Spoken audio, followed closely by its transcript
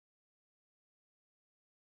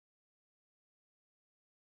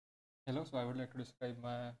Hello, so I would like to describe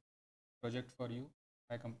my project for you.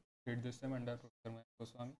 I completed this sem under Professor Mahesh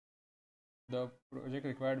Goswami. The project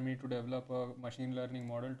required me to develop a machine learning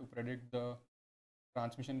model to predict the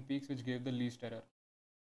transmission peaks which gave the least error.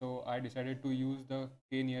 So I decided to use the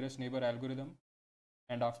k nearest neighbor algorithm,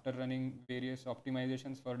 and after running various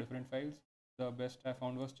optimizations for different files, the best I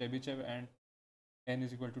found was Chebyshev, and n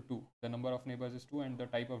is equal to 2. The number of neighbors is 2 and the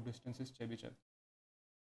type of distance is Chebyshev.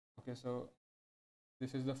 Okay, so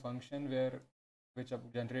this is the function which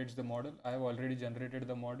generates the model. I have already generated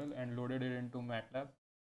the model and loaded it into MATLAB.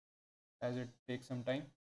 As it takes some time,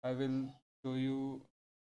 I will show you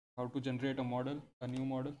how to generate a new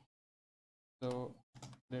model. So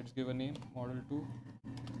let's give a name, model 2.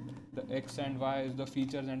 The x and y is the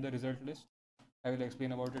features and the result list. I will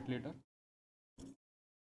explain about it later.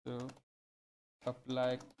 So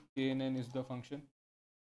apply KNN is the function.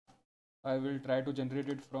 I will try to generate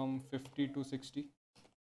it from 50 to 60,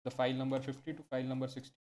 the file number 50 to file number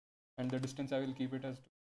 60, and the distance I will keep it as 2.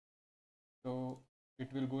 So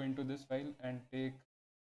it will go into this file and take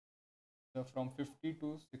from 50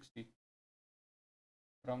 to 60,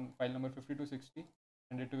 from file number 50 to 60,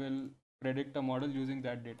 and it will predict a model using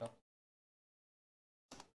that data.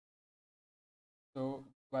 So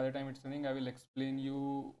by the time it's running, I will explain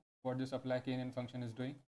you what this apply KNN function is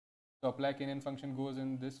doing. So apply KNN function goes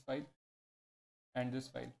in this file and this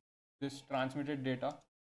file. This transmitted data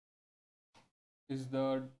is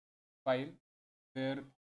the file where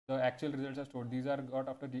the actual results are stored. These are got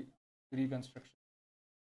after the reconstruction.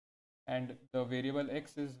 And the variable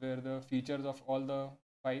x is where the features of all the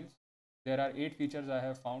files. There are 8 features I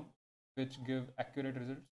have found which give accurate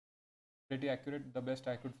results, pretty accurate, the best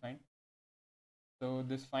I could find. So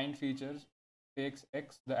this find features takes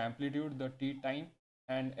x, the amplitude, the t time,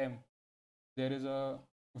 and m. There is a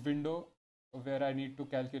window where I need to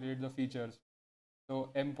calculate the features. So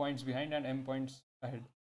m points behind and m points ahead.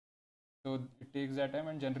 So it takes that m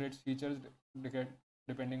and generates features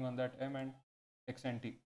depending on that m and x and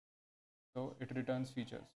t. So it returns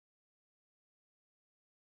features.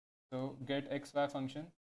 So get xy function,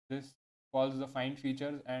 this calls the find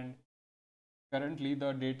features, and currently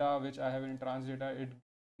the data which I have in trans data, it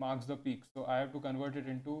marks the peak. So I have to convert it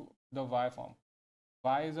into the y form.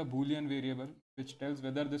 Y is a Boolean variable which tells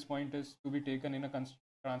whether this point is to be taken in a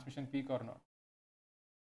transmission peak or not.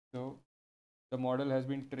 So the model has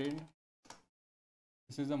been trained.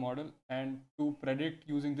 This is the model, and to predict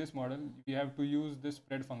using this model, we have to use this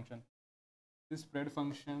spread function. This spread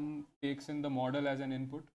function takes in the model as an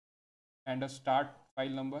input and a start file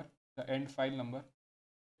number, the end file number.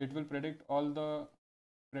 It will predict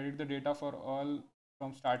the data for all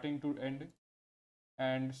from starting to end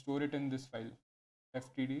and store it in this file,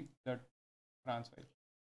 ftd, the trans file.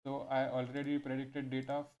 So I already predicted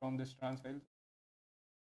data from this trans file,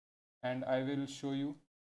 and I will show you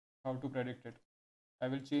how to predict it. I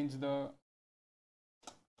will change the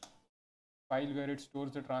file where it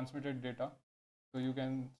stores the transmitted data so you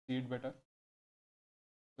can see it better.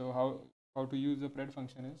 So how to use the pred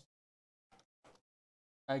function is,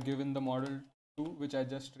 I give in the model 2 which I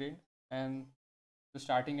just trained and the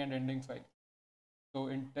starting and ending file. So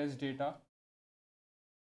in test data,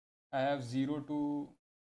 I have 0 to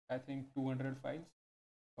I think 200 files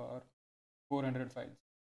or 400 files.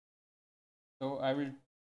 So I will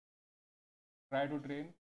try to train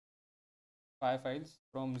 5 files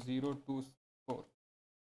from 0 to 4.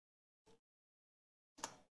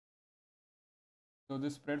 So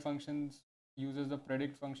this spread function uses the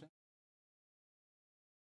predict function.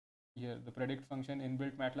 Here the predict function,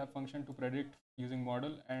 inbuilt MATLAB function to predict using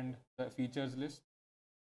model and the features list.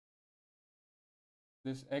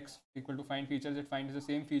 This x equal to find features, it finds the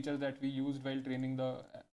same features that we used while training the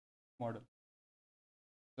model.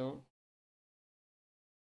 So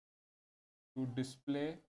to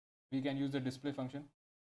display, we can use the display function.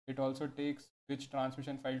 It also takes which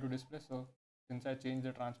transmission file to display. So since I changed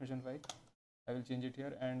the transmission file, I will change it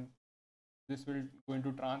here, and this will go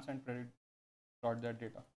into trans and plot that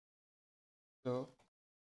data. So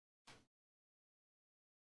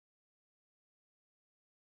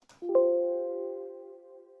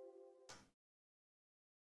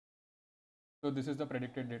this is the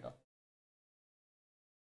predicted data.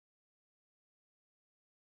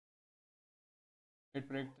 It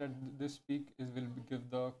predicts that this peak will give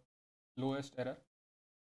the lowest error.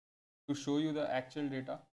 To show you the actual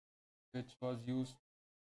data which was used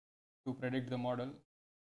to predict the model,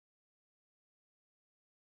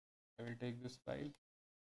 I will take this file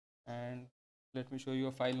and let me show you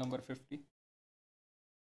a file number 50.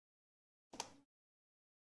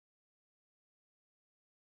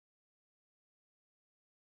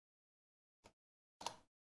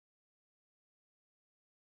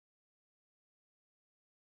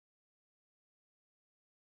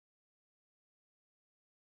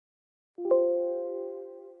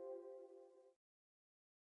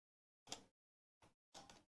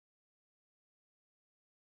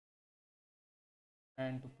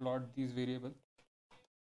 and to plot these variables.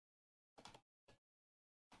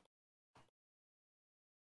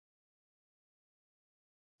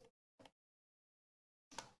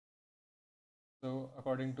 So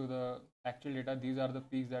according to the actual data, these are the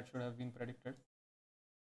peaks that should have been predicted.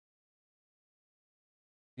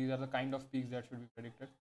 These are the kind of peaks that should be predicted.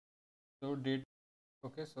 So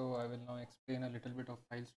okay, so I will now explain a little bit of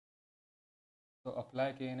files. So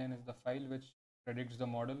apply KNN is the file which predicts the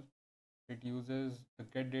model. It uses the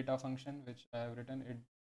get data function which I have written.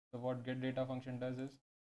 So what get data function does is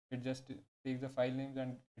it just takes the file names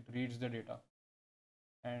and it reads the data,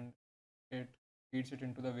 and it feeds it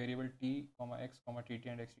into the variable t, x, tt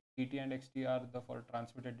and xt. Tt and xt are the for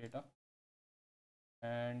transmitted data,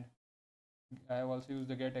 and I have also used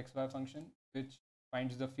the get xy function which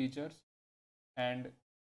finds the features, and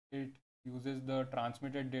it uses the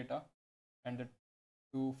transmitted data and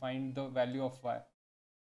to find the value of y.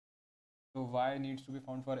 So y needs to be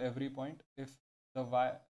found for every point. If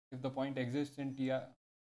the point exists in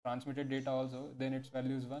transmitted data also, then its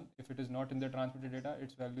value is 1. If it is not in the transmitted data,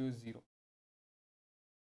 its value is 0.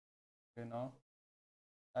 Okay, now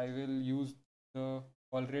I will use the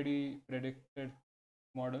already predicted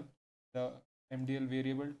model, the MDL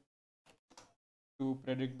variable, to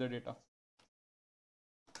predict the data.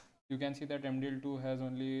 You can see that MDL2 has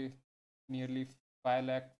only nearly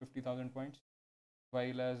 5,50,000 points,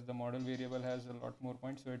 while as the model variable has a lot more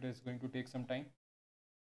points, so it is going to take some time.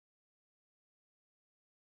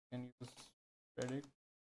 You can use predict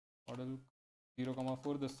model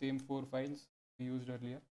 0,4, the same 4 files we used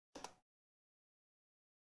earlier.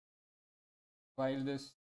 While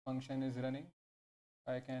this function is running,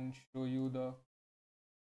 I can show you the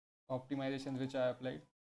optimizations which I applied.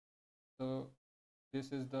 So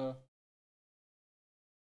this is the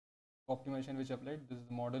optimization which I applied. This is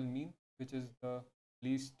the model mean, which is the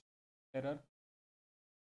least error.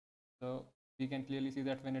 So we can clearly see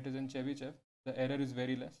that when it is in Chebyshev, the error is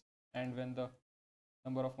very less, and when the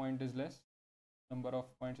number of points is less,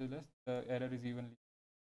 the error is evenly.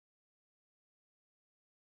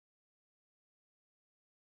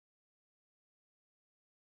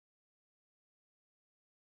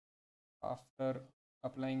 After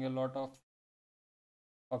applying a lot of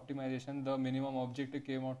optimization, the minimum objective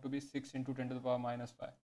came out to be 6 into 10 to the power minus 5,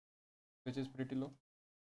 which is pretty low.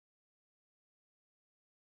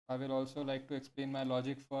 I will also like to explain my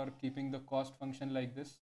logic for keeping the cost function like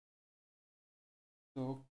this.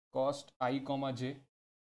 So cost I comma j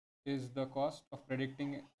is the cost of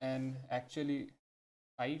predicting an actually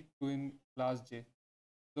I to in class j.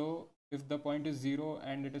 So if the point is 0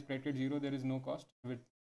 and it is predicted 0, there is no cost, which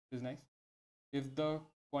is nice. If the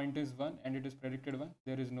point is 1 and it is predicted 1,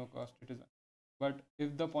 there is no cost, it is 1. But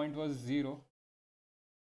if the point was 0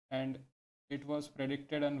 and it was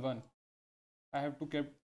predicted and 1, I have to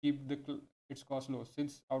keep its cost low.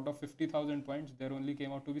 Since out of 50,000 points, there only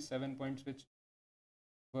came out to be 7 points which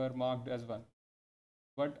were marked as 1.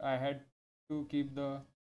 But I had to keep the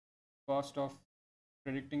cost of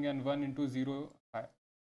predicting an 1 into 0 high.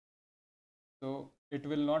 So it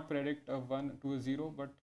will not predict a 1 to a 0, but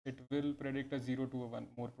it will predict a 0 to a 1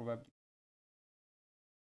 more probably.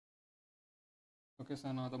 Okay,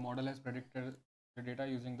 so now the model has predicted the data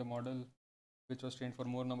using the model which was trained for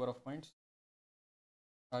more number of points.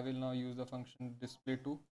 I will now use the function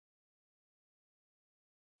display2.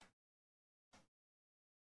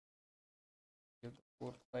 Here's the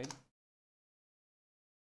fourth file.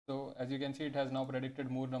 So as you can see, it has now predicted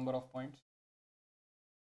more number of points,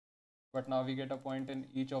 but now we get a point in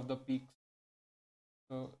each of the peaks.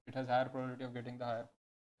 So it has higher probability of getting the higher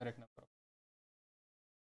correct number of